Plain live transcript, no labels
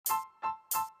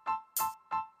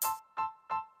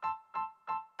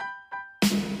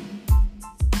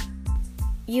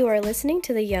You are listening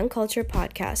to the Young Culture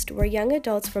Podcast, where young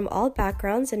adults from all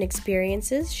backgrounds and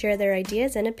experiences share their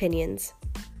ideas and opinions.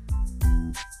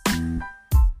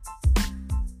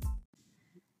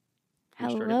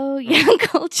 Hello, Young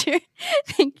Culture.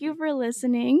 Thank you for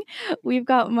listening. We've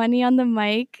got Money on the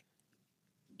mic.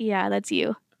 Yeah, that's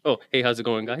you. Oh, hey, how's it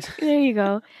going, guys? There you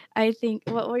go. I think,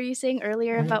 what were you saying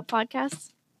earlier about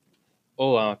podcasts?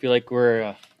 Oh, I feel like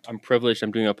I'm privileged.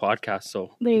 I'm doing a podcast,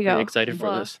 so There you I'm go. pretty excited for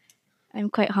Well, this. I'm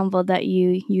quite humbled that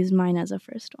you used mine as a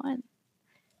first one.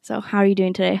 So how are you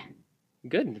doing today?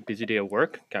 Good. Busy day at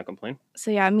work. Can't complain.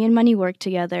 So yeah, me and Money work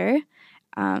together.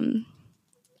 I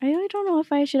really don't know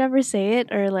if I should ever say it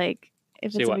or like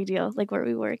if Say it's a what? big deal, like where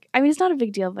we work. I mean, it's not a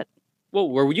big deal, but Well,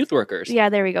 we're youth workers. yeah,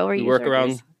 there we go. we work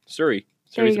around Surrey.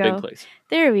 There you Surrey's a big go. place.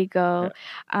 There we go.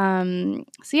 So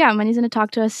yeah, Money's going to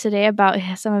talk to us today about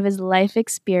some of his life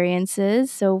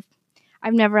experiences. So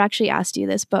I've never actually asked you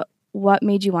this, but what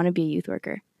made you want to be a youth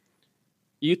worker?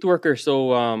 Youth worker.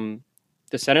 So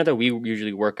the center that we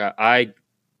usually work at, I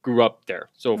grew up there.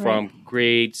 So from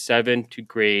grade 7 to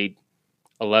grade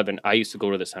 11, I used to go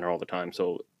to the center all the time.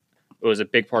 So it was a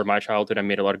big part of my childhood. I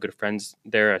made a lot of good friends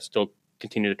there. I still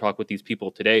continue to talk with these people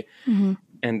today. Mm-hmm.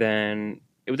 And then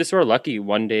it was just sort of lucky.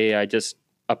 One day I just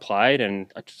applied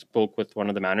and I just spoke with one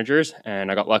of the managers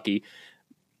and I got lucky.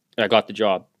 I got the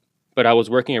job. But I was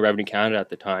working at Revenue Canada at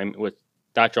the time. With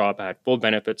that job, I had full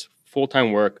benefits,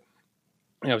 full-time work,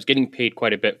 and I was getting paid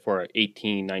quite a bit for an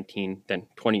 18, 19, then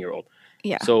 20-year-old.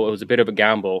 Yeah. So it was a bit of a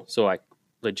gamble. So I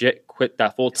legit quit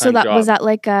that full-time So that job. was that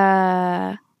like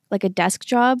a desk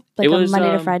job, like It a was,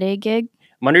 Monday to Friday gig?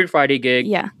 Monday to Friday gig.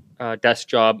 Yeah. Desk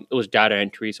job. It was data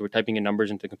entry, so we're typing in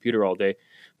numbers into the computer all day.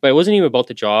 But it wasn't even about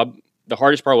the job. The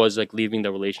hardest part was like leaving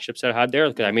the relationships that I had there,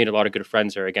 because I made a lot of good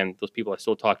friends there. Again, those people I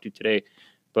still talk to today.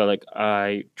 But like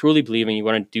I truly believe in you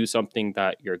want to do something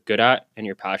that you're good at and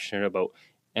you're passionate about.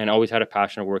 And I always had a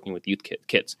passion of working with youth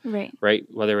kids, right?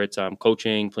 Whether it's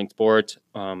coaching, playing sports,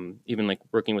 even like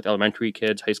working with elementary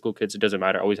kids, high school kids, it doesn't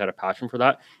matter. I always had a passion for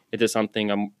that. It is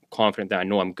something I'm confident that I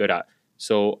know I'm good at.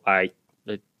 So I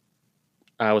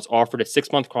was offered a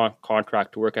 6-month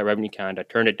contract to work at Revenue Canada. I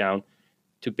turned it down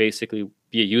to basically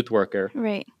be a youth worker.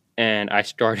 Right. And I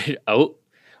started out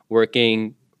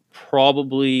working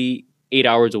probably 8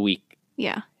 hours a week.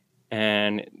 Yeah.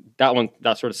 And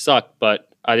that sort of sucked, but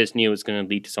I just knew it was going to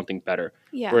lead to something better.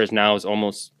 Yeah. Whereas now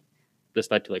this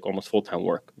led to like almost full-time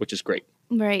work, which is great.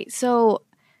 Right. So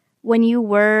when you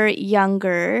were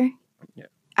younger,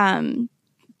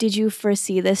 did you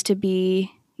foresee this to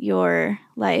be your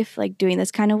life, like doing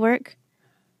this kind of work?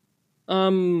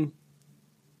 Well,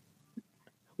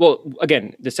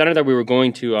 again, the center that we were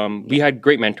going to, we had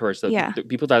great mentors, the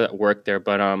people that worked there.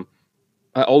 But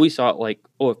I always thought like,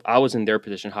 if I was in their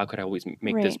position, how could I always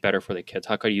make this better for the kids?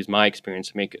 How could I use my experience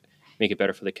to make it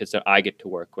better for the kids that I get to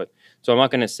work with? So I'm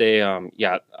not going to say, I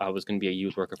was going to be a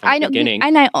youth worker from the beginning.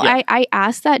 And I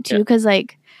asked that too because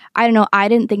like, I don't know, I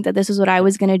didn't think that this was what I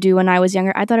was going to do when I was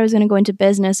younger. I thought I was going to go into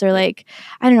business or like,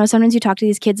 I don't know, sometimes you talk to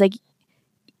these kids, like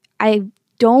I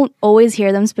don't always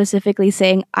hear them specifically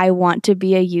saying, I want to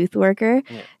be a youth worker.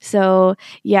 Yeah. So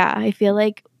yeah, I feel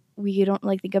like you don't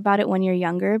like think about it when you're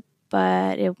younger,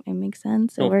 but it makes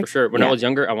sense. For sure. When I was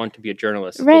younger, I wanted to be a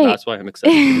journalist. Right. So that's why I'm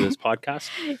excited to do this podcast.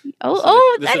 This is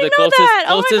the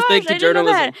closest thing to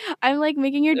journalism. I'm like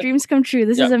making your dreams come true.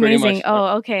 This is amazing. Much,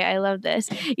 oh, okay. I love this.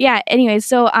 Yeah. Anyway,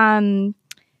 so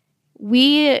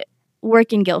we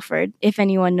work in Guildford, if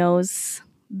anyone knows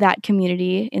that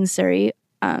community in Surrey,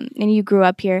 and you grew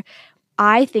up here.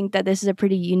 I think that this is a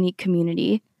pretty unique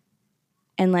community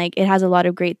and like it has a lot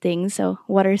of great things. So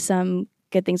what are some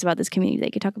good things about this community that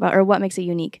you could talk about, or what makes it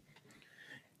unique?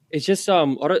 It's just a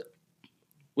lot of,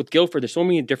 with Guildford, there's so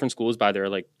many different schools by there,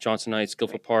 like Johnson Heights,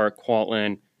 Guildford Park,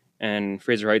 Kwantlen, and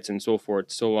Fraser Heights, and so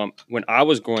forth. So when I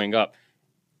was growing up,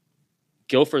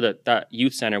 Guildford, that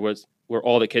youth center was where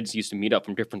all the kids used to meet up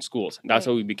from different schools. And that's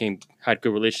how we had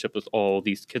good relationship with all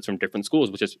these kids from different schools,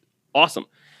 which is awesome.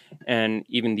 And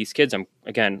even these kids, I'm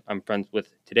friends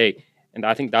with today, and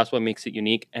I think that's what makes it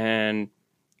unique. And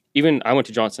even I went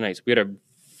to Johnson Heights. We had a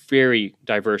very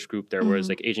diverse group there, where it's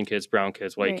like Asian kids, brown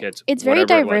kids, white kids. It's very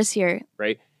diverse here,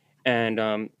 right?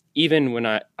 And even when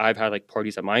I've had like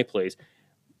parties at my place,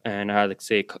 and I had like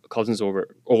say cousins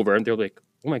over, and they're like,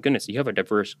 "Oh my goodness, you have a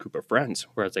diverse group of friends."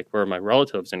 Whereas like where my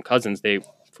relatives and cousins, they,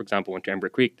 for example, went to Ember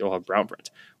Creek, they'll have brown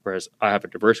friends. Whereas I have a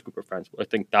diverse group of friends. I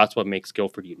think that's what makes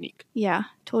Guildford unique. Yeah,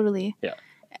 totally. Yeah,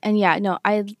 and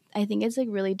I think it's like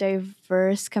really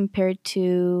diverse compared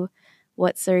to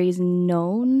what Surrey's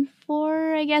known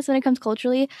for, I guess, when it comes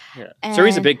culturally. Yeah.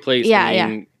 Surrey's a big place.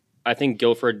 I think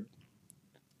Guildford,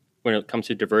 when it comes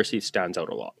to diversity stands out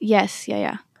a lot. Yes,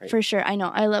 yeah. Right. For sure. I know.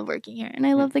 I love working here, and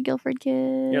I love the Guildford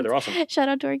kids. Yeah, they're awesome. Shout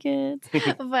out to our kids.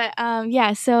 But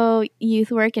yeah, so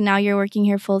youth work, and now you're working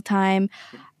here full time.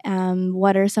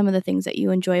 What are some of the things that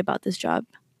you enjoy about this job?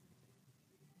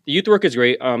 The youth work is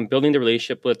great. Building the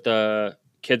relationship with the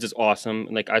kids is awesome.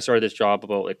 Like I started this job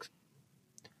about like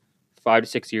 5 to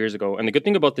 6 years ago, and the good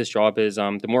thing about this job is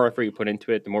the more effort you put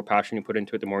into it, the more passion you put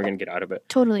into it, the more you're gonna get out of it.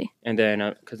 Totally. And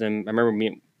then because then I remember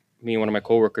me and one of my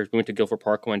coworkers, we went to Guildford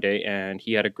Park one day, and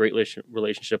he had a great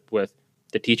relationship with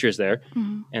the teachers there,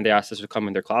 and they asked us to come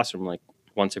in their classroom like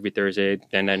once every Thursday.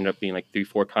 Then ended up being like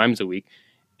 3-4 times a week,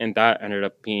 and that ended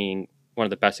up being one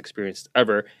of the best experiences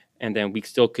ever. And then we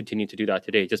still continue to do that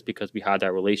today, just because we had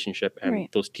that relationship, and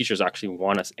those teachers actually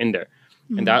want us in there,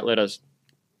 and that led us.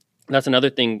 That's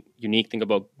another unique thing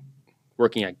about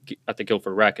working at the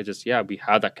Guildford Rec is just we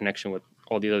have that connection with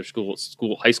all the other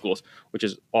high schools, which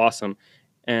is awesome.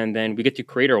 And then we get to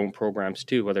create our own programs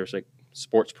too, whether it's like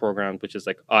sports programs, which is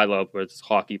like I love, whether it's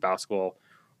hockey, basketball,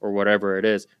 or whatever it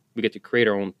is. We get to create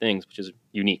our own things, which is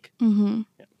unique. Yeah.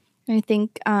 I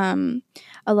think a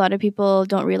lot of people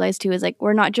don't realize too is like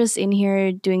we're not just in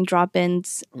here doing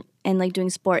drop-ins and like doing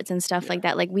sports and stuff like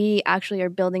that. Like we actually are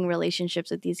building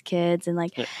relationships with these kids and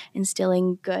like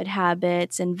instilling good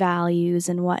habits and values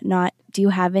and whatnot. Do you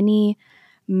have any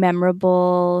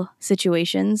memorable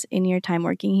situations in your time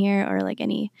working here, or like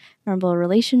any memorable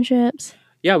relationships?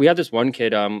 Yeah, we had this one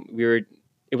kid.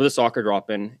 It was a soccer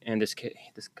drop-in, and this kid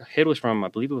was from, I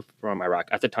believe it was from Iraq.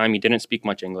 At the time, he didn't speak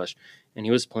much English, and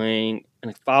he was playing,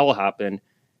 and a foul happened,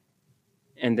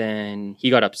 and then he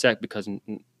got upset because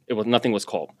nothing was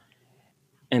called,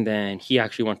 and then he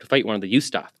actually wanted to fight one of the youth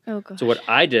staff. Oh gosh. So what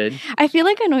I did, I feel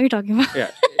like I know what you're talking about.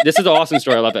 yeah, this is an awesome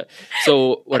story. I love it.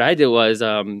 So what I did was,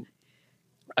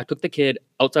 I took the kid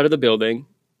outside of the building.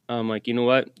 I'm like, you know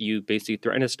what? You basically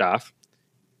threatened a staff.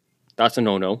 That's a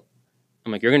no-no.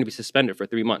 I'm like, you're going to be suspended for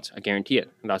 3 months. I guarantee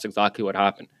it. And that's exactly what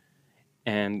happened.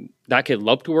 And that kid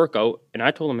loved to work out. And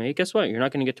I told him, hey, guess what? You're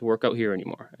not going to get to work out here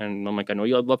anymore. And I'm like, I know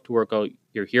you love to work out.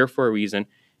 You're here for a reason.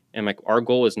 And like, our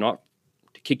goal is not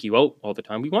to kick you out all the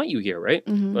time. We want you here, right?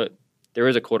 But there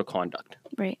is a code of conduct.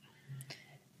 Right.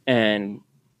 And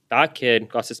that kid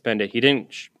got suspended. He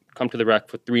didn't come to the rec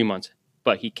for 3 months,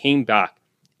 but he came back.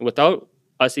 And without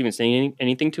us even saying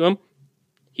anything to him,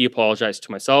 he apologized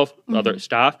to myself, other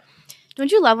staff.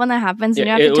 Don't you love when that happens and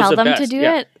you have to tell them to do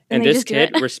it? And this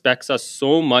kid respects us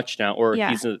so much now, or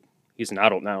he's an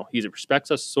adult now. He respects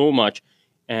us so much.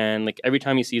 And like every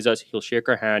time he sees us, he'll shake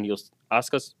our hand. He'll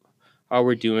ask us how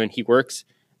we're doing. He works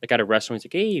like at a restaurant. He's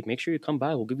like, hey, make sure you come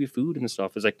by. We'll give you food and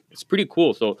stuff. It's like, it's pretty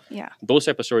cool. So those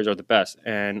type of stories are the best.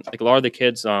 And like a lot of the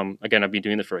kids, again, I've been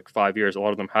doing this for like 5 years. A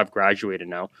lot of them have graduated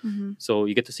now. So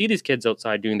you get to see these kids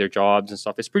outside doing their jobs and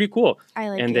stuff. It's pretty cool. I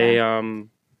like it. And they,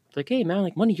 like, hey, man,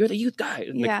 like, Money, you're the youth guy.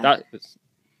 And like, that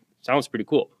sounds pretty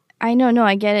cool. I know. No,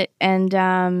 I get it.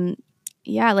 And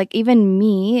like even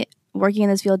me working in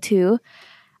this field too,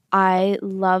 I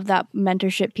love that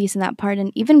mentorship piece and that part.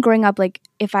 And even growing up, like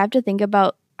if I have to think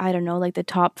about, I don't know, like the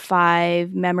top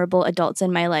 5 memorable adults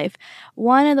in my life,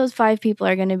 one of those 5 people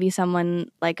are going to be someone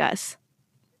like us.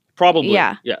 Probably.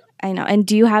 Yeah. I know. And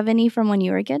do you have any from when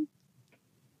you were a kid?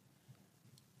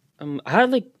 I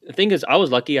had like, the thing is, I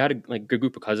was lucky. I had a like good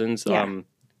group of cousins.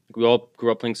 We all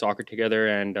grew up playing soccer together,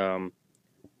 and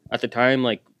at the time,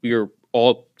 like we were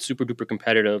all super duper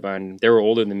competitive, and they were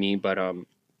older than me. But I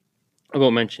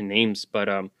won't mention names, but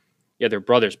they're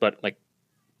brothers. But like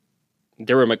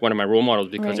they were like one of my role models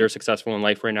because they're successful in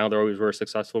life right now. They always were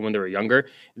successful when they were younger.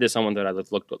 There's someone that I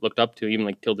looked up to, even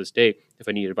like till this day. If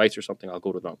I need advice or something, I'll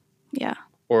go to them. Yeah.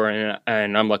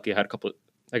 And I'm lucky. I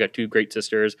got 2 great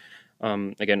sisters.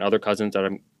 Again, other cousins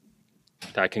that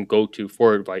I can go to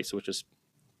for advice, which is,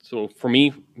 so for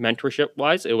me, mentorship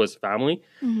wise, it was family,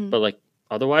 but like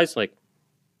otherwise, like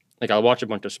I watch a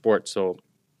bunch of sports, so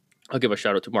I'll give a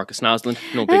shout out to Marcus Naslund,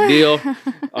 no big deal.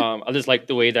 I just like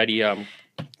the way that he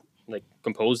like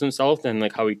composed himself and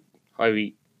like how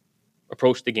he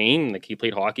approached the game, like he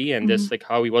played hockey and just like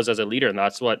how he was as a leader, and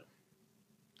that's what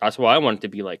I wanted to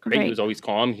be like. Right? He was always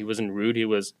calm, he wasn't rude, he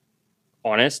was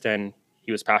honest, and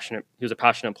he was passionate. He was a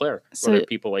passionate player, whether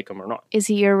people like him or not. Is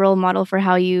he your role model for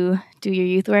how you do your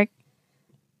youth work?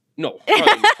 No,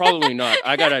 probably not.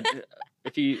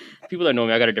 People that know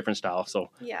me, I got a different style.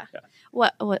 So yeah.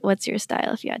 What's your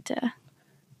style if you had to?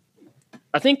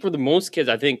 I think for the most kids,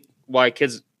 I think why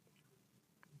kids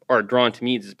are drawn to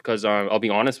me is because I'll be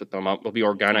honest with them. I'll be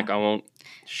organic. I won't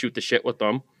shoot the shit with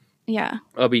them. Yeah.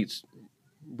 I'll be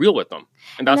real with them,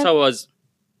 and that's how I was.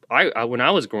 I when I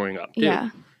was growing up too.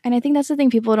 Yeah. And I think that's the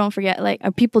thing people don't forget,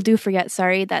 or people do forget,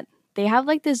 that they have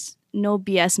like this no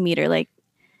BS meter. Like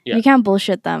Yeah. you can't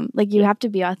bullshit them. Like you Yeah. have to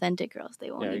be authentic, girls.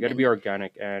 They won't. Yeah, you even, got to be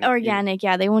organic and organic.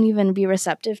 Yeah, they won't even be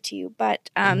receptive to you. But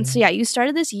so yeah, you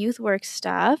started this youth work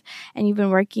stuff, and you've been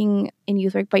working in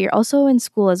youth work, but you're also in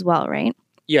school as well, right?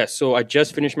 Yeah, so I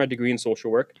just finished my degree in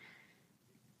social work,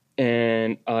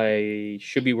 and I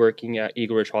should be working at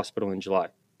Eagle Ridge Hospital in July.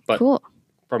 But Cool.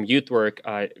 from youth work,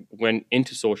 I went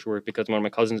into social work because one of my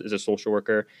cousins is a social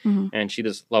worker, Mhm. and she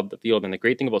just loved the field. And the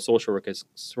great thing about social work is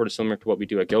sort of similar to what we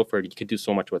do at Guildford. You could do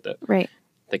so much with it. Right.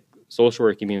 Like social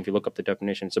work, if you look up the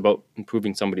definition, it's about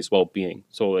improving somebody's well-being.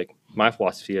 So like my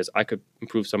philosophy is I could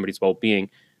improve somebody's well-being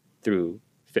through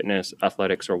fitness,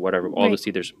 athletics, or whatever. Right.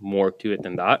 Obviously, there's more to it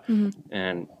than that. Mhm.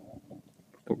 And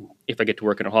if I get to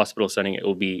work in a hospital setting, I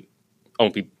won't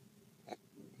be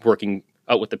working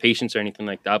out with the patients or anything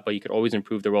like that, but you could always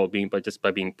improve their well-being just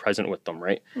by being present with them,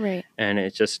 right? Right. And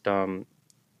it's just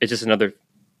another,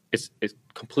 it's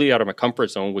completely out of my comfort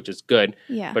zone, which is good,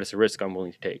 Yeah. but it's a risk I'm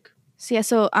willing to take. So yeah,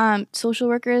 so social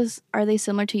workers, are they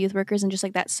similar to youth workers in just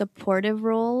like that supportive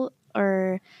role,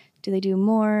 or do they do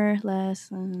more,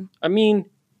 less? I mean,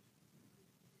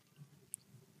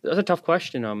 that's a tough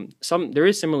question. There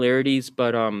is similarities,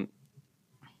 but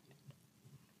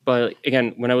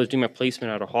again, when I was doing my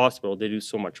placement at a hospital, they do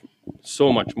so much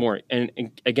more. And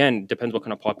again, depends what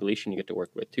kind of population you get to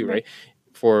work with too, right?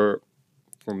 For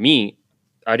me,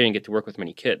 I didn't get to work with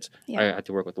many kids. Yeah. I had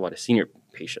to work with a lot of senior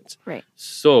patients. Right.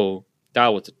 So that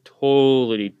was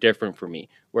totally different for me.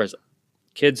 Whereas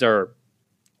youth are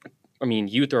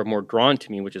more drawn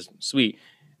to me, which is sweet.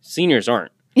 Seniors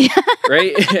aren't,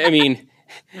 right? I mean,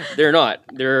 they're not.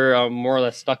 They're more or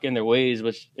less stuck in their ways,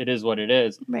 which it is what it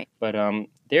is. Right. But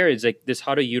there is like this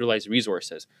how to utilize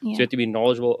resources. Yeah. So you have to be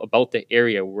knowledgeable about the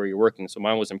area where you're working. So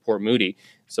mine was in Port Moody.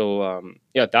 So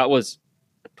that was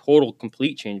a total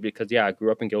complete change because I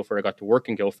grew up in Guildford. I got to work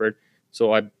in Guildford.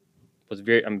 So I'm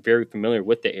very familiar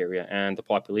with the area and the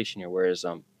population here, whereas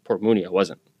Port Moody I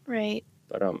wasn't. Right.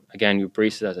 But again, you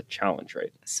embrace it as a challenge,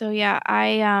 right? So yeah,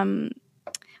 I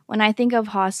when I think of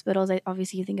hospitals,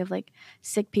 obviously you think of like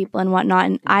sick people and whatnot.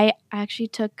 And I actually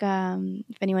took,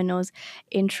 if anyone knows,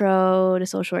 Intro to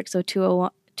Social Work. So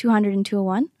 200 and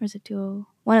 201, or is it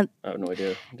 201? I have no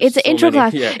idea. It's an intro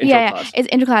class. Yeah, intro class. It's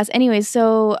intro class. Anyways,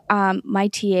 so my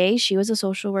TA, she was a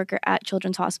social worker at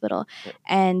Children's Hospital,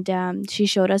 and she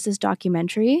showed us this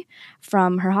documentary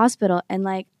from her hospital. And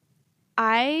like,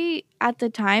 I at the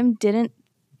time didn't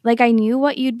like, I knew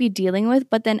what you'd be dealing with,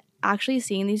 but then actually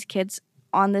seeing these kids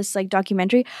on this like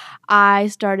documentary, I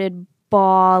started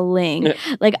bawling.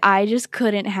 Like I just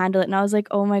couldn't handle it, and I was like,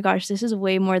 oh my gosh, this is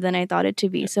way more than I thought it to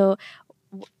be. So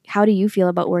how do you feel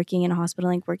about working in a hospital,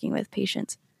 like working with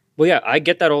patients? Well, yeah, I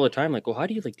get that all the time. Like, well, how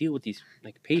do you like deal with these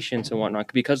like patients and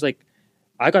whatnot? Because like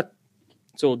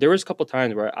there was a couple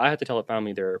times where I had to tell a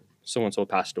family their so and so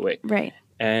passed away, Right.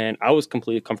 and I was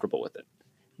completely comfortable with it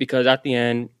because at the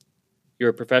end, you're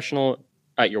a professional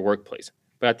at your workplace,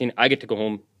 but at the end, I get to go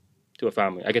home to a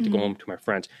family. I get to go home to my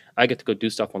friends. I get to go do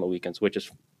stuff on the weekends,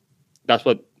 that's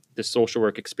what the social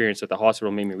work experience at the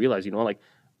hospital made me realize. Like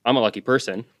I'm a lucky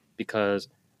person because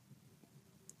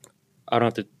I'm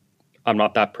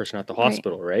not that person at the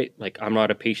hospital, right? Like I'm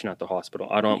not a patient at the hospital.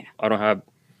 I don't have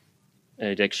an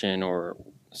addiction or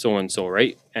so and so,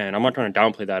 right? And I'm not trying to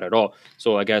downplay that at all.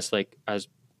 So I guess like as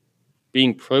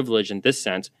being privileged in this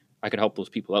sense, I could help those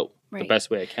people out the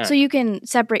best way I can. So you can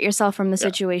separate yourself from the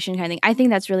situation, kind of thing. I think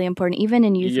that's really important, even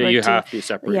in youth work. You have to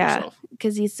separate yourself.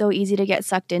 Because it's so easy to get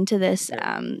sucked into this.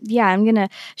 I'm gonna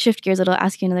shift gears a little.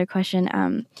 Ask you another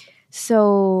question.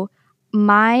 So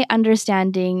my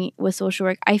understanding with social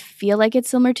work, I feel like it's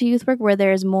similar to youth work, where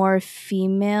there's more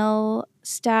female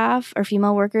staff or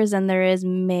female workers than there is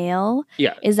male.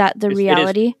 Yeah, is that the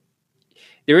reality?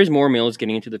 There is more males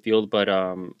getting into the field, but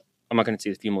I'm not going to say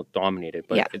it's female dominated,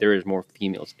 but there is more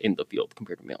females in the field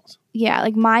compared to males. Yeah,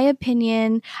 like my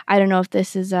opinion, I don't know if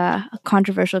this is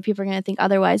controversial. People are going to think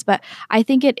otherwise, but I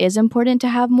think it is important to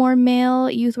have more male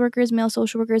youth workers, male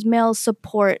social workers, male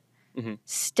support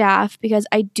staff, because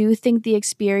I do think the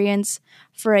experience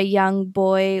for a young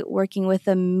boy working with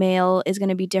a male is going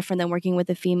to be different than working with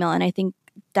a female, and I think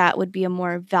that would be a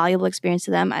more valuable experience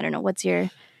to them. I don't know. What's your...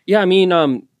 Yeah, I mean,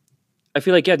 I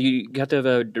feel like, you have to have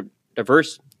a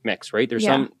diverse mix, right? There's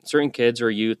some certain kids or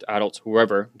youth, adults,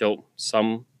 whoever,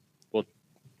 some will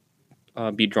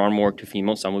be drawn more to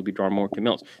females, some will be drawn more to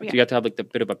males. So you have to have like the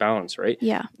bit of a balance, right?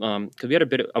 Yeah. Because we had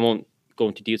I won't go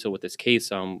into detail with this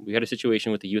case. We had a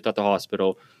situation with the youth at the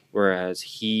hospital, whereas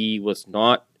he was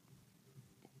not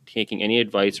taking any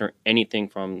advice or anything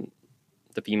from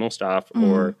the female staff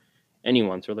or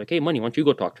anyone. So like, hey, Money, why don't you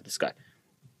go talk to this guy?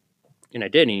 And I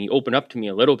did, and he opened up to me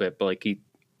a little bit, but like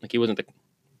he wasn't the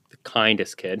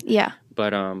kindest kid. Yeah.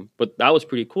 But that was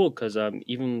pretty cool because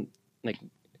even like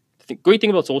the great thing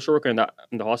about social worker in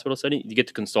the hospital setting, you get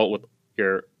to consult with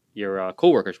your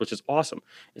coworkers, which is awesome.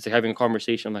 It's like having a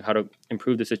conversation on like how to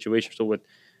improve the situation. So with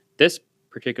this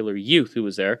particular youth who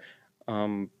was there,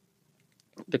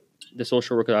 the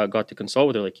social worker that I got to consult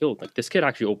with, they're like, yo, like this kid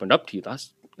actually opened up to you.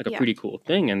 That's like a pretty cool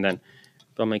thing. And then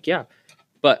but I'm like, yeah.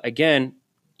 But again,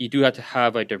 you do have to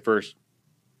have a diverse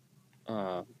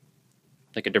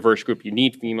group. You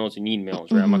need females, you need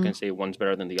males, right? I'm not going to say one's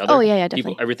better than the other. Oh, yeah,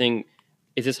 definitely. Everything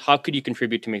is just how could you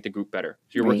contribute to make the group better?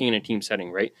 So you're working in a team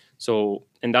setting, right? So,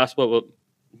 and that's what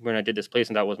when I did this place,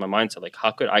 and that was my mindset. Like, how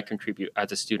could I contribute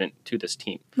as a student to this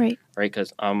team? Right.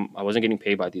 Because I wasn't getting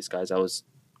paid by these guys. I was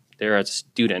there as a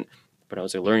student, but I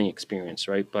was a learning experience,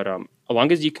 right? But as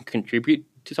long as you can contribute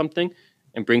to something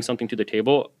and bring something to the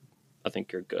table, I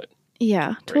think you're good. Yeah,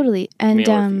 right? totally. And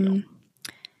Male or female.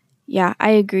 yeah,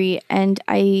 I agree. And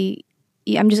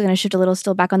I'm just going to shift a little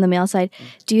still back on the male side.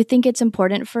 Do you think it's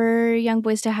important for young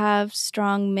boys to have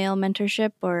strong male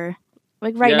mentorship, or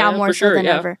like now more so than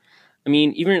ever? I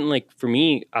mean, even like for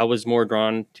me, I was more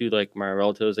drawn to like my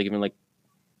relatives. Like even like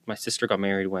my sister got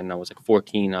married when I was like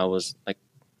 14. I was like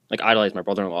idolized my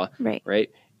brother-in-law,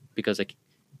 right? Because like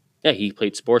he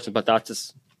played sports, but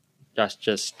that's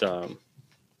just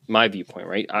my viewpoint,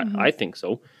 right? I think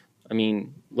so. I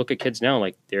mean, look at kids now;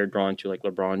 like they're drawn to like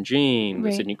LeBron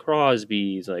James, Sidney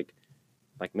Crosby's, like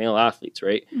male athletes,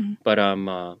 right? But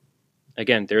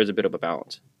again, there is a bit of a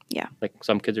balance. Yeah, like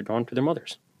some kids are drawn to their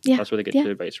mothers. Yeah, that's where they get good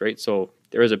advice, right? So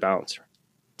there is a balance.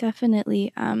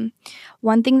 Definitely.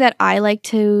 One thing that I like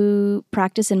to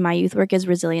practice in my youth work is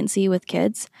resiliency with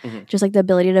kids, just like the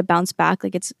ability to bounce back.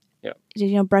 Like it's,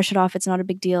 brush it off. It's not a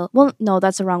big deal. Well, no,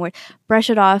 that's the wrong word. Brush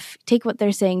it off. Take what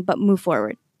they're saying, but move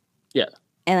forward. Yeah.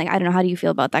 And like, I don't know, how do you feel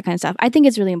about that kind of stuff? I think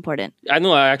it's really important. I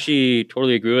know. I actually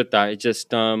totally agree with that. It's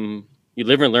just you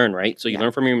live and learn, right? So you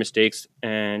learn from your mistakes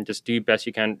and just do the best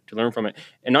you can to learn from it.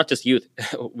 And not just youth.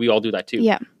 We all do that too.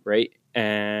 Yeah. Right.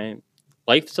 And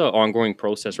life's an ongoing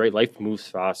process, right? Life moves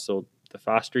fast. So the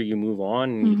faster you move on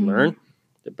and you learn,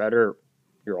 the better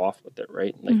you're off with it,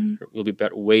 right? Like you'll be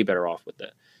way better off with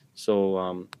it.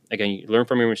 So again, you learn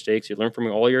from your mistakes, you learn from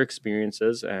all your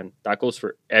experiences, and that goes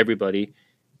for everybody.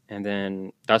 And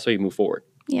then that's how you move forward.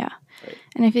 Yeah. Right.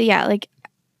 And I feel, like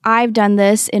I've done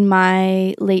this in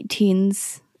my late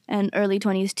teens and early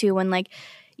 20s too, when like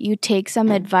you take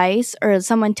some advice or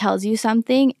someone tells you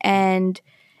something and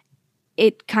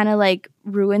it kind of like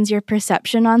ruins your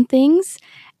perception on things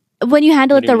when you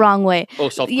handle it the wrong way. Oh,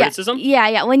 self-criticism?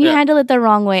 Yeah. When you handle it the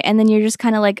wrong way, and then you're just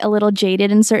kind of like a little jaded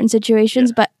in certain situations.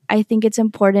 Yeah. But I think it's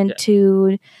important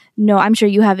to know, I'm sure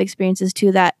you have experiences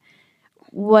too, that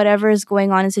whatever is going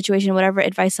on in a situation, whatever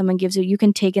advice someone gives you, you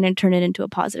can take it and turn it into a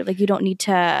positive. Like you don't need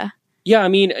to. Yeah, I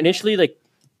mean, initially, like,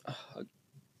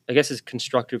 I guess it's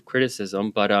constructive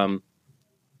criticism, but from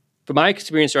my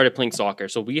experience, started playing soccer.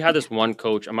 So we had this one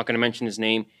coach. I'm not going to mention his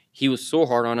name. He was so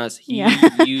hard on us.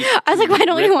 I was like, why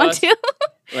don't we want to?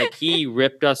 Like he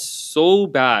ripped us so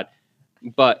bad.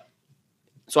 But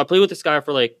so I played with this guy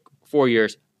for like 4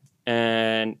 years,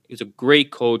 and he was a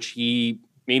great coach. He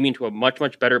made me into a much,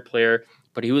 much better player,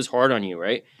 but he was hard on you,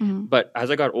 right? But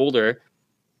as I got older,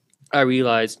 I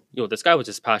realized, this guy was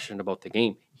just passionate about the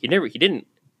game. It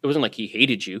wasn't like he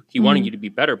hated you. He wanted you to be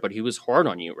better, but he was hard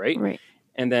on you, right? Right.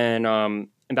 And then, and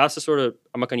that's the sort of,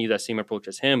 I'm not going to use that same approach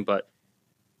as him, but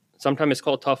sometimes it's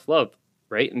called tough love,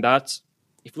 right? And that's,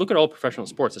 if you look at all professional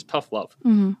sports, it's tough love,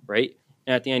 right?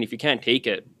 And at the end, if you can't take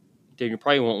it, then you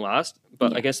probably won't last.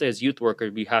 But I guess as youth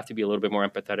workers, we have to be a little bit more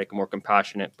empathetic and more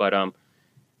compassionate. But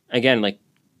again, like,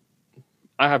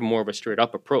 I have more of a straight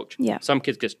up approach. Yeah. Some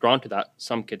kids get drawn to that.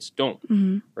 Some kids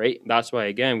don't, right? That's why,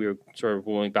 again, we were sort of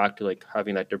going back to like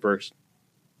having that diverse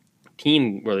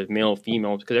team, whether it's male,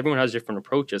 female, because everyone has different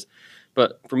approaches.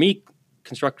 But for me,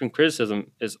 constructive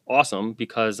criticism is awesome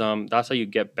because that's how you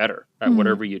get better at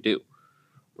whatever you do,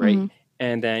 right?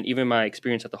 And then even my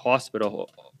experience at the hospital,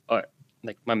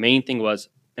 like my main thing was,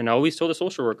 and I always told the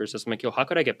social workers, I'm like, how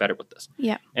could I get better with this?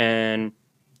 Yeah. And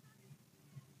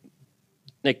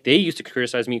like they used to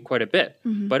criticize me quite a bit,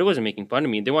 but it wasn't making fun of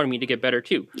me. They wanted me to get better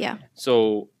too. Yeah.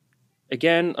 So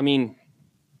again, I mean,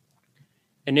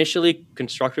 initially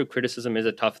constructive criticism is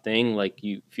a tough thing. Like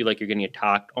you feel like you're getting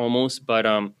attacked almost, but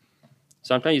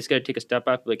sometimes you just got to take a step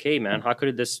back, like, hey man, how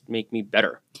could this make me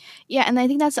better? Yeah. And I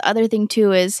think that's the other thing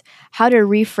too, is how to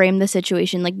reframe the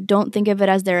situation. Like don't think of it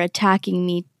as they're attacking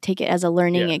me. Take it as a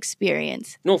learning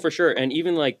experience. No, for sure. And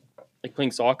even like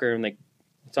playing soccer and like,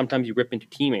 sometimes you rip into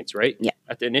teamates, right? Yeah.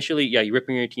 Initially, you're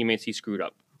ripping your teammates, he screwed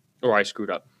up. Or I screwed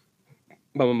up.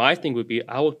 But my thing would be,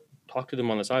 I would talk to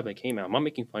them on the side, like, hey man, I'm not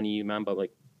making fun of you, man, but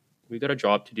like, we got a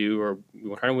job to do, or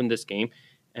we're trying to win this game,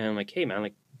 and I'm like, hey man,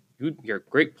 like, you're a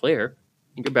great player,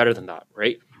 and you're better than that,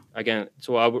 right? Again,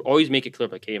 so I would always make it clear,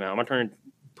 like, hey man, I'm not trying to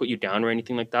put you down or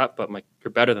anything like that, but I'm like,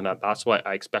 you're better than that. That's why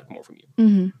I expect more from you,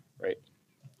 Mm-hmm. right?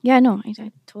 Yeah, no,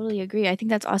 I totally agree. I think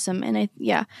that's awesome, and I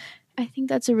think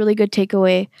that's a really good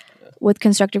takeaway with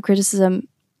constructive criticism.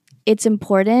 It's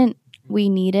important. We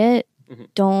need it. Mhm.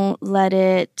 Don't let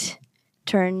it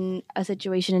turn a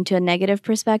situation into a negative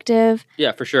perspective.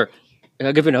 Yeah, for sure. And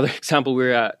I'll give another example.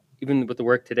 We're even with the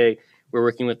work today, we're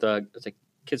working with it's like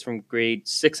kids from grade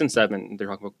 6 and 7. And they're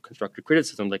talking about constructive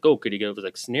criticism. Like, oh, could you give us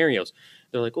like scenarios?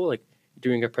 They're like, oh, like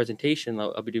during a presentation,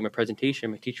 I'll be doing my presentation.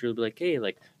 My teacher will be like, hey,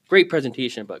 like great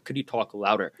presentation, but could you talk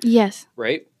louder? Yes.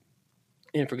 Right.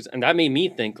 And that made me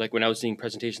think, like, when I was doing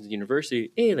presentations at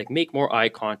university, hey, like make more eye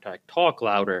contact, talk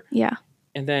louder. Yeah.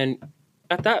 And then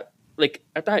at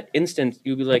that instance,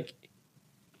 you'd be like,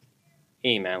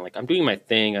 hey man, like I'm doing my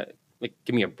thing, like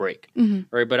give me a break.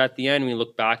 Mm-hmm. Right? But at the end, when you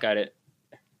look back at it,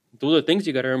 those are things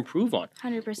you got to improve on.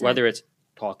 100%. Whether it's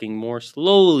talking more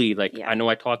slowly, like Yeah. I know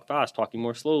I talk fast, talking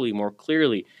more slowly, more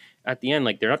clearly. At the end,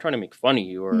 like they're not trying to make fun of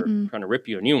you or Mm-mm. trying to rip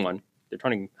you a new one. They're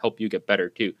trying to help you get better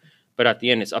too. But at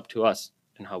the end, it's up to us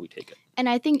and how we take it. And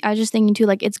I think I was just thinking too,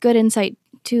 like it's good insight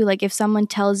too. Like if someone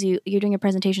tells you you're doing a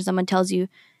presentation, someone tells you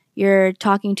you're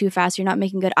talking too fast, you're not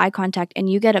making good eye contact, and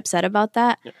you get upset about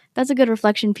that, Yeah. that's a good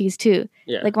reflection piece too.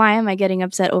 Yeah. Like, why am I getting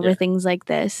upset over Yeah. things like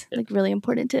this? Yeah. Like, really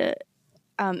important to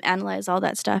analyze all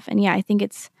that stuff. And yeah, I think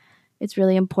it's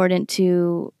really important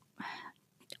to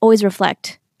always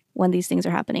reflect when these things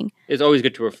are happening. It's always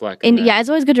good to reflect. And on yeah, that. it's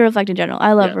always good to reflect in general.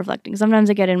 I love Yeah. reflecting. Sometimes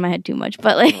I get in my head too much,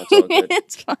 but like No, it's all good.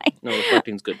 it's fine. No,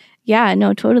 reflecting's good. Yeah,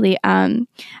 no, totally. I'm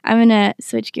gonna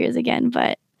switch gears again,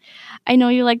 but I know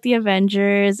you like the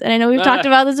Avengers, and I know we've talked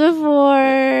about this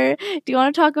before. Do you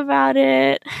want to talk about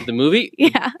it? The movie?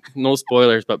 Yeah. No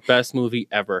spoilers, but best movie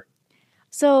ever.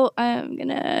 So I'm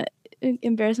gonna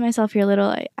embarrass myself here a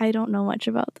little. I don't know much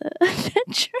about the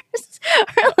Avengers.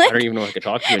 I don't even know if I could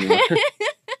talk to you anymore.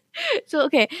 So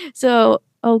okay, so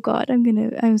oh god, I'm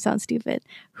gonna sound stupid.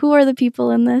 Who are the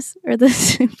people in this, or the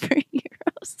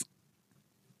superheroes?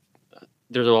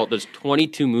 There's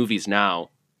 22 movies now.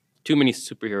 Too many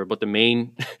superhero, but the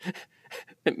main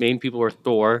people are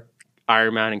Thor,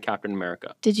 Iron Man, and Captain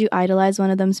America. Did you idolize one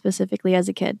of them specifically as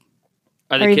a kid?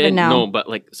 As Or a even kid, now? no, but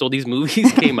like so these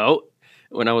movies came out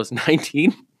when I was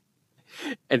 19,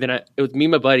 and then it was me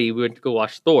and my buddy. We went to go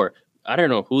watch Thor. I don't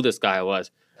know who this guy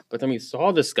was, but then we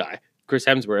saw this guy, Chris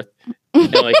Hemsworth.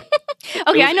 And like,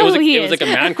 Okay, I know who he It is. was like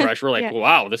a man crush. We're like, Yeah.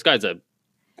 wow, this guy's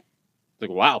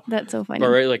wow. That's so funny. But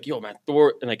right, like, yo, man,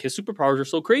 Thor, and like his superpowers are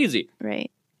so crazy.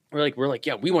 Right. We're like,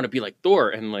 yeah, we want to be like Thor,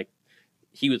 and like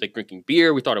he was like drinking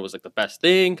beer. We thought it was like the best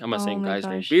thing. I'm not Oh saying my guys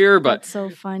drink gosh. beer, but That's so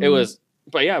funny. it was.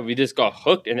 But yeah, we just got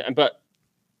hooked, but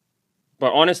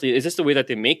honestly, is this the way that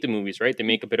they make the movies? Right? They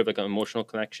make a bit of like an emotional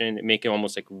connection. They make it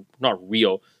almost like not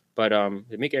real, but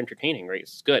they make it entertaining. Right?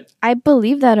 It's good. I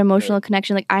believe that emotional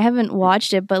connection. Like, I haven't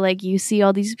watched it, but like you see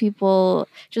all these people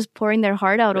just pouring their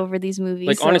heart out Yeah. over these movies.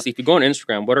 Like so- honestly, if you go on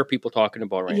Instagram, what are people talking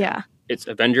about right now? yeah, It's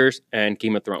Avengers and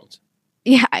Game of Thrones.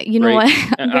 yeah. You know Right.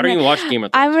 what? And I don't even watch Game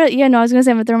of Thrones. I was gonna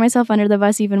say I'm gonna throw myself under the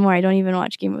bus even more. I don't even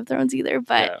watch Game of Thrones either.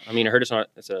 But Yeah, I mean, I heard it's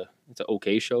an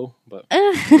okay show, but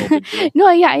no,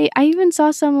 deal. yeah, I even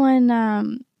saw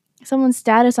someone's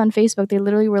status on Facebook. They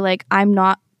literally were like, "I'm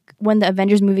not." When the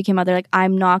Avengers movie came out, they're like,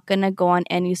 "I'm not gonna go on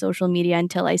any social media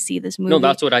until I see this movie." No,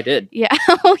 that's what I did. yeah.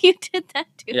 Oh, you did that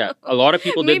too. Yeah, a lot of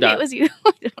people Maybe did that. it was you.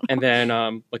 And then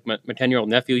like my 10-year-old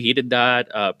nephew, he did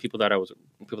that. People that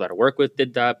I work with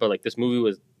did that. But like this movie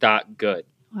was that good.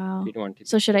 Wow. You don't want to.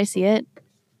 So should I see it?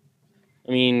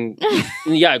 I mean,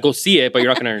 yeah, go see it, but you're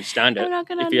not gonna understand it. I'm not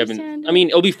gonna if you understand haven't. it. I mean,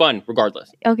 it'll be fun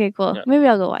regardless. Okay, cool. Yeah. Maybe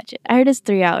I'll go watch it. I heard it's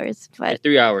 3 hours, but It's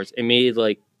 3 hours. It made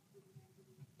like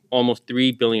almost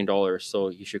 $3 billion, so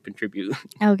you should contribute.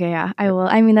 okay, yeah, I will.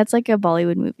 I mean, that's like a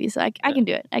Bollywood movie, so I Yeah. can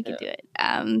do it. I can Yeah. do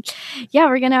it. Yeah,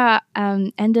 we're gonna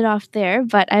end it off there.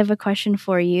 But I have a question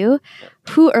for you: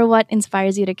 Who or what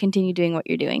inspires you to continue doing what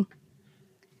you're doing?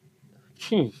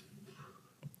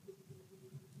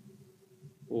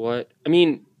 What I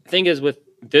mean, thing is with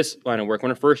this line of work,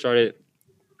 when I first started,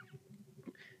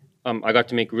 I got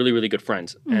to make really, really good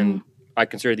friends, and I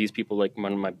consider these people like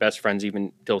one of my best friends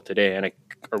even till today, and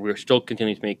we're still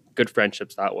continuing to make good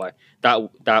friendships that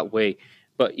way.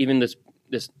 But even this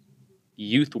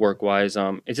youth work wise,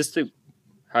 it's just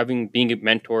being a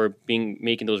mentor,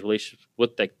 making those relationships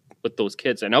with those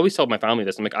kids. And I always tell my family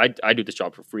this. I'm like, I do this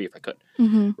job for free if I could,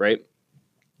 Mm-hmm. right?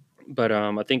 But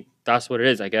I think that's what it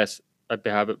is. I guess I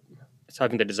have it. it's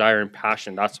having the desire and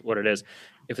passion. That's what it is.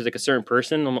 If it's like a certain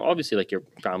person, obviously like your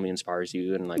family inspires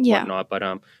you and like whatnot. But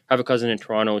I have a cousin in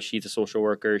Toronto. She's a social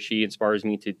worker. She inspires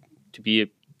me to be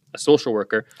a social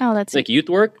worker. Oh, that's like youth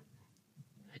work.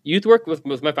 Youth work with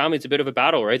my family, it's a bit of a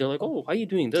battle, right? They're like, "Oh, why are you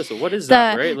doing this? Or what is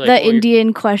that?" Right? Like the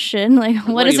Indian question, like,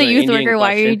 what is a youth worker?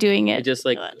 Why are you doing it? Just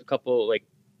like a couple, like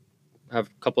have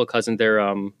a couple of cousins.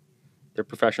 They're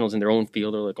professionals in their own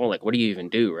field. They're like, "Oh, like what do you even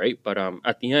do?" Right? But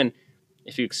at the end,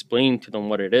 if you explain to them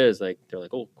what it is, like they're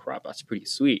like, "Oh crap, that's pretty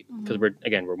sweet." Because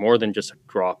we're more than just a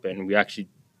drop in. We actually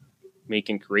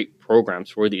making great programs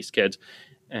for these kids,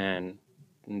 and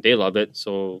they love it.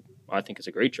 So I think it's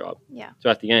a great job. Yeah. So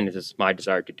at the end, it's just my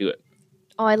desire to do it.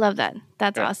 Oh, I love that.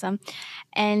 That's awesome.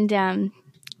 And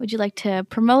would you like to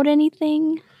promote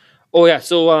anything? Oh yeah.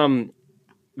 So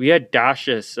we had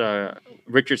Dashus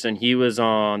Richardson. He was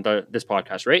on this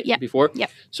podcast, right? Yeah. Before. Yeah.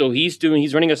 So he's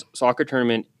running a soccer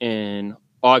tournament in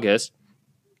August.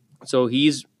 So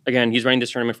he's running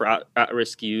this tournament for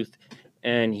at-risk youth,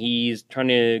 and he's trying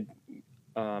to.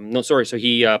 So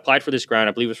he applied for this grant.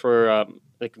 I believe it was for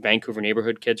like Vancouver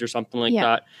neighborhood kids or something like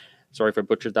that. Sorry if I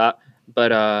butchered that.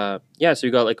 But so he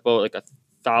got like about like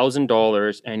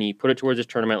 $1,000, and he put it towards his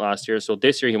tournament last year. So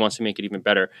this year he wants to make it even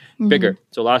better, bigger.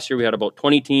 So last year we had about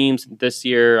 20 teams. This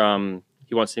year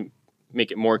he wants to make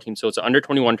it more teams. So it's an under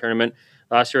 21 tournament.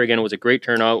 Last year again it was a great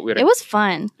turnout. It was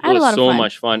fun. I had a lot of fun. So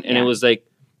much fun, and it was like,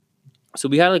 so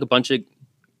we had like a bunch of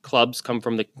clubs come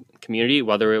from the community,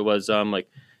 whether it was like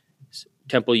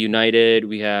Temple United,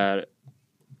 we had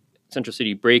Central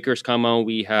City Breakers come out,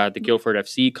 we had the Guildford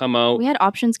FC come out. We had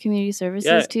Options Community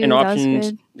Services too. And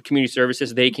Options Community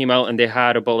Services, they came out and they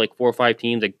had about like 4 or 5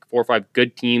 teams, like 4 or 5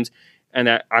 good teams, and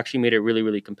that actually made it really,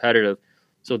 really competitive.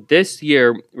 So this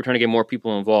year, we're trying to get more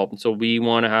people involved. And so we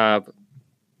want to have,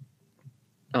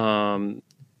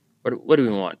 what do we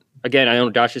want? Again, I know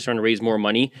Dash is trying to raise more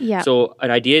money. Yeah. So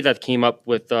an idea that came up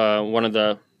with one of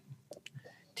the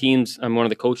teams, one of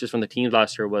the coaches from the team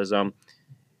last year was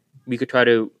we could try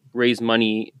to raise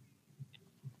money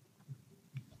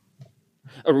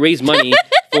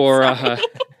for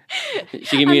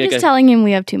she gave me I'm just telling him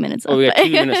we have 2 minutes left. Oh, we have 2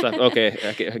 minutes left. Okay.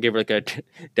 I gave her like a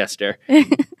death stare.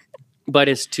 But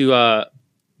it's to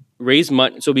raise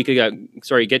money so we could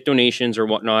get donations or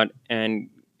whatnot and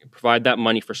provide that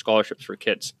money for scholarships for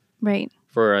kids. Right.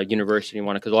 For a university and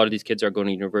whatnot, because a lot of these kids are going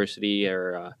to university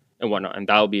or and whatnot, and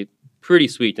that would be pretty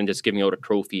sweet than just giving out a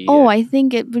trophy. Oh, I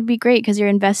think it would be great because you're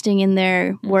investing in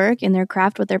their work, in their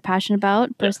craft, what they're passionate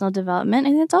about, personal development. I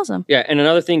think that's awesome. Yeah, and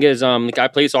another thing is, like I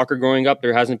played soccer growing up.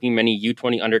 There hasn't been many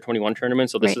U20 under 21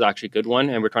 tournaments, so this is actually a good one,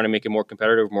 and we're trying to make it more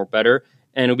competitive, more better.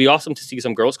 And it would be awesome to see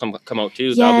some girls come out too.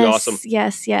 Yes, that would be awesome.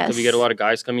 Yes. So we get a lot of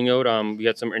guys coming out. We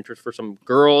had some interest for some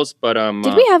girls, but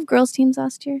did we have girls teams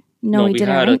last year? No, we didn't.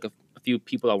 We had right? like a few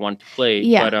people that wanted to play.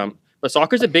 Yeah. But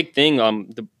soccer's a big thing.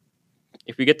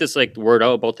 If we get this like word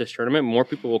out about this tournament, more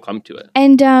people will come to it.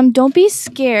 And don't be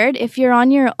scared if you're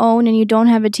on your own and you don't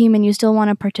have a team and you still want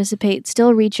to participate.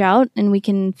 Still reach out and we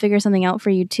can figure something out for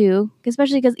you too.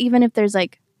 Especially because even if there's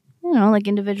like, you know, like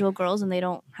individual girls and they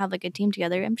don't have like a team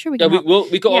together, I'm sure we can.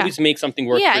 We could always make something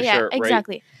work. For sure,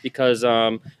 exactly. Right? Because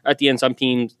at the end, some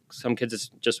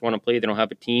kids just want to play. They don't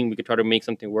have a team. We could try to make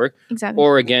something work. Exactly.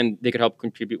 Or again, they could help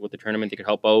contribute with the tournament. They could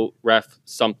help out, ref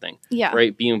something. Yeah.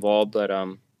 Right. Be involved, but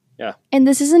yeah. And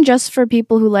this isn't just for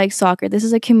people who like soccer. This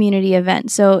is a community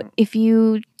event. So if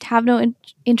you have no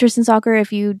interest in soccer,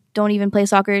 if you don't even play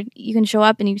soccer, you can show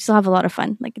up and you still have a lot of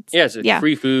fun. Like it's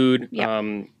free food.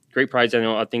 Yeah. Great prize.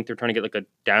 I think they're trying to get like a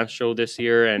dance show this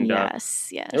year, and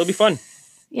yes, it'll be fun.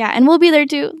 Yeah, and we'll be there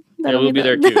too. We'll be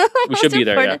there too. We should be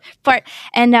there. Yeah. Part.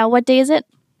 And what day is it?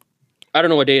 I don't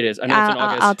know what day it is. I know it's in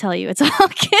August. I'll tell you. It's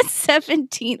August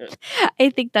 17th. Yeah. I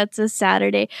think that's a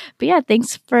Saturday. But yeah,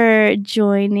 thanks for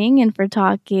joining and for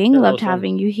talking. Loved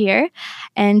having you here.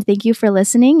 And thank you for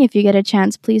listening. If you get a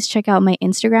chance, please check out my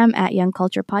Instagram at Young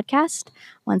Culture Podcast.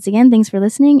 Once again, thanks for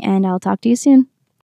listening, and I'll talk to you soon.